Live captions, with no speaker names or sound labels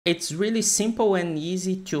It's really simple and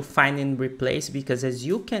easy to find and replace, because as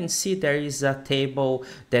you can see, there is a table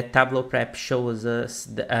that Tableau Prep shows us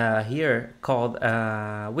here called,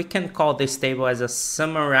 we can call this table as a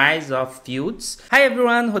summarize of fields. Hi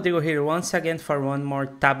everyone, Rodrigo here once again for one more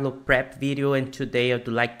Tableau Prep video, and today I'd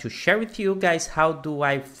like to share with you guys how do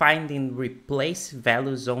I find and replace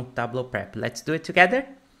values on Tableau Prep. Let's do it together.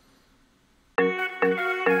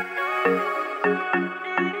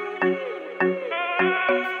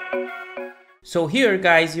 So here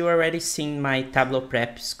guys, you already seen my Tableau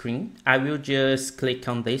Prep screen. I will just click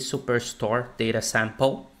on this Superstore data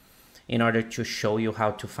sample in order to show you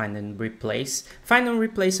how to find and replace. Find and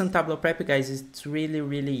replace on Tableau Prep, guys, it's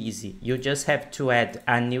really easy. You just have to add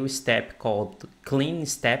a new step called clean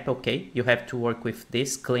step, okay? You have to work with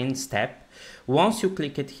this clean step. Once you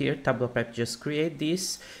click it here, Tableau Prep just create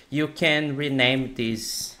this. You can rename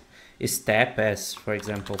this step as, for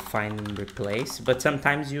example, find and replace, but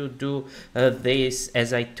sometimes you do this,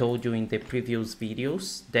 as I told you in the previous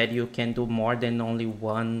videos, that you can do more than only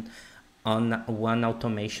one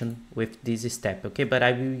automation with this step, okay? But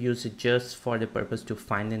I will use it just for the purpose to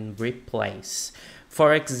find and replace.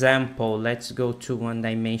 For example, let's go to one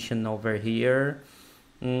dimension over here.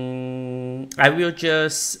 I will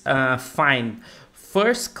just find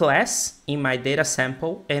first class in my data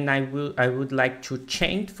sample, and I would like to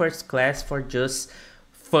change first class for just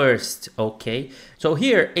first, okay? So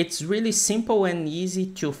here it's really simple and easy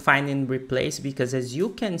to find and replace, because as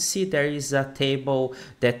you can see, there is a table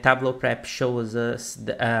that Tableau Prep shows us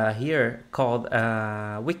here called,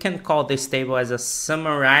 we can call this table as a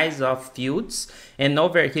summarize of fields, and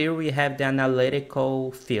over here we have the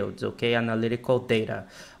analytical fields, okay? Analytical data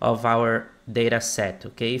of our data set,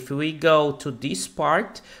 okay? If we go to this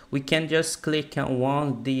part, we can just click on one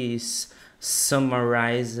of these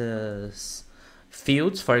summarizes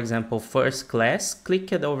fields, for example, first class,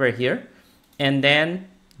 click it over here, and then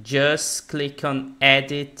just click on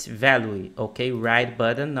edit value, okay? Right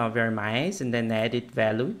button of your mouse and then edit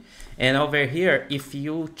value. And over here, if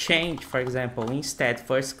you change, for example, instead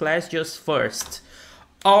first class, just first,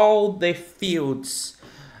 all the fields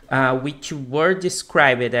which were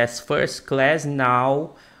described as first class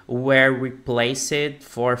now were replaced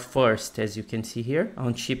for first. As you can see here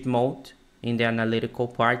on ship mode, in the analytical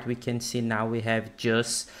part, we can see now we have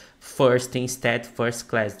just first instead first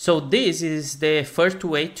class. So this is the first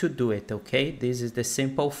way to do it, okay? This is the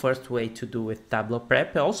simple first way to do with Tableau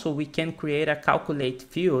Prep. Also, we can create a calculate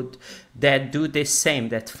field that do the same,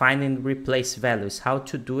 that find and replace values. How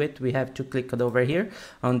to do it? We have to click it over here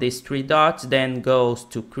on these three dots, then goes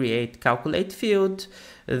to create calculate field,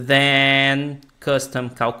 then custom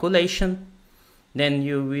calculation. Then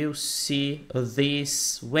you will see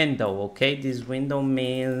this window, okay? This window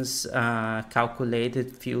means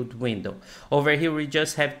calculated field window. Over here, we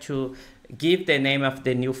just have to give the name of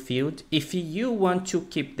the new field. If you want to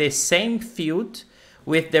keep the same field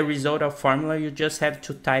with the result of formula, you just have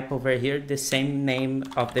to type over here the same name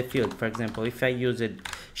of the field. For example, if I use it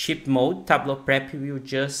ship mode, Tableau Prep will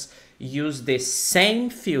just use the same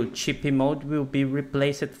field. Ship mode will be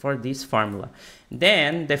replaced for this formula.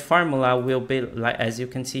 Then the formula will be, like, as you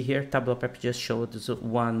can see here, Tableau Prep just showed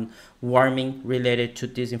one warming related to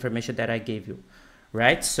this information that I gave you,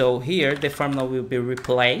 right? So here the formula will be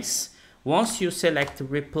replace. Once you select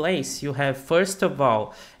replace, you have, first of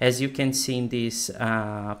all, as you can see in this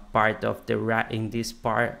part of the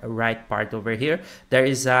right part over here, there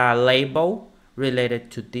is a label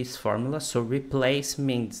related to this formula. So replace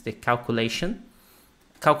means the calculation.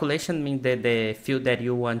 Calculation means the field that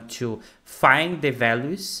you want to find the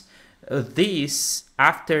values. This,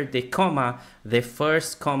 after the comma, the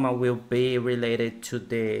first comma will be related to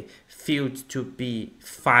the field to be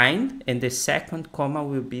find, and the second comma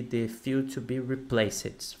will be the field to be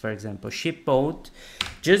replaced. For example, ship mode,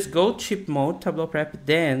 just go ship mode, Tableau Prep,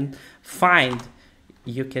 then find.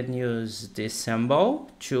 You can use this symbol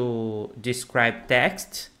to describe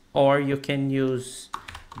text, or you can use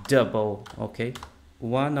double, okay?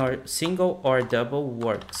 One or single or double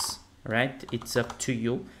works, right? It's up to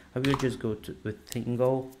you. I will just go to with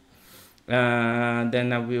single.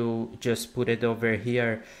 Then I will just put it over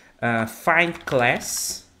here. Find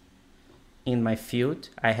class in my field.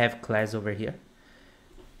 I have class over here.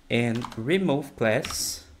 And remove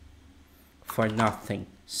class for nothing.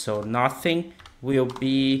 So nothing will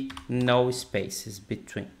be no spaces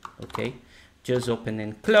between, okay? Just open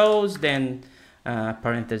and close, then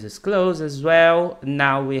parentheses close as well.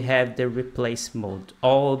 Now we have the replace mode.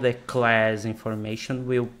 All the class information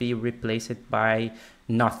will be replaced by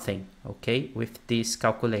nothing, okay, with this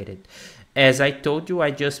calculated. As I told you,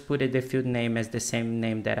 I just put the field name as the same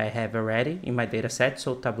name that I have already in my data set.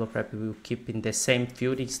 So Tableau Prep will keep in the same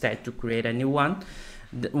field instead to create a new one.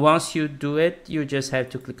 Once you do it, you just have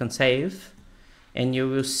to click on save, and you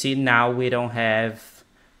will see now we don't have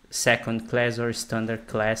second class or standard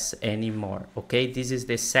class anymore. Okay, this is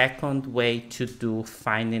the second way to do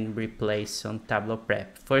find and replace on Tableau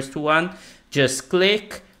Prep. First one, just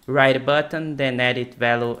click, right button, then edit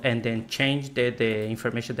value, and then change the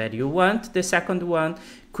information that you want. The second one,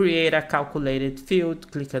 create a calculated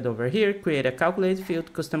field, click it over here, create a calculated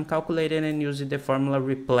field, custom calculated, and use the formula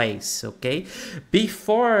replace. Okay,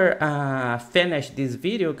 before finish this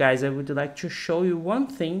video, guys, I would like to show you one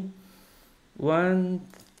thing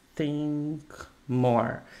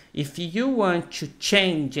more. If you want to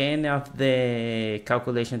change any of the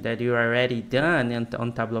calculation that you already done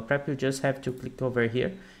on Tableau Prep, you just have to click over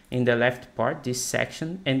here in the left part, this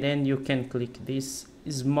section, and then you can click this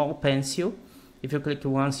small pencil. If you click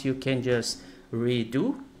once, you can just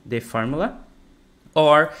redo the formula.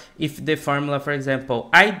 Or if the formula, for example,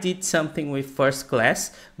 I did something with first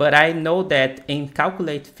class, but I know that in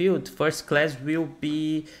calculate field, first class will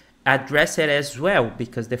be addressed as well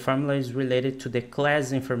because the formula is related to the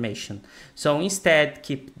class information. So instead,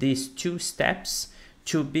 keep these two steps.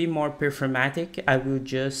 To be more performatic, I will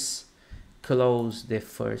just close the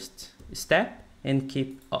first step and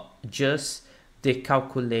keep just the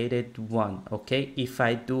calculated one. Okay, if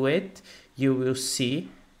I do it, you will see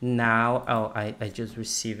now. Oh, I just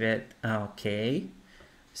received it. Okay,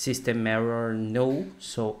 system error, no.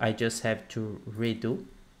 So I just have to redo.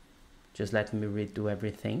 Just let me redo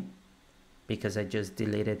everything because I just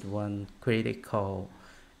deleted one critical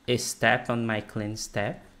step on my clean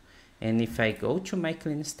step. And if I go to my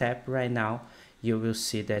clean step right now, you will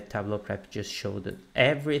see that Tableau Prep just showed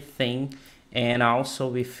everything. And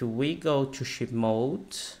also if we go to ship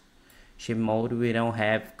mode, we don't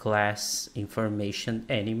have class information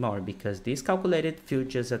anymore because this calculated field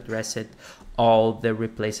just addressed all the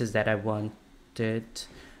replaces that I wanted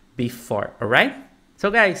before. All right,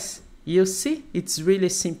 so guys, you see, it's really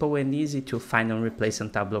simple and easy to find and replace on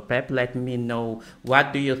Tableau Prep. Let me know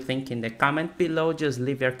what do you think in the comment below. Just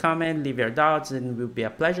leave your comment, leave your doubts, and it will be a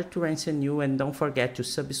pleasure to answer you. And don't forget to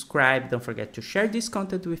subscribe. Don't forget to share this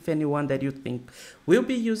content with anyone that you think will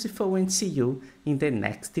be useful, and see you in the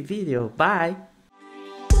next video. Bye!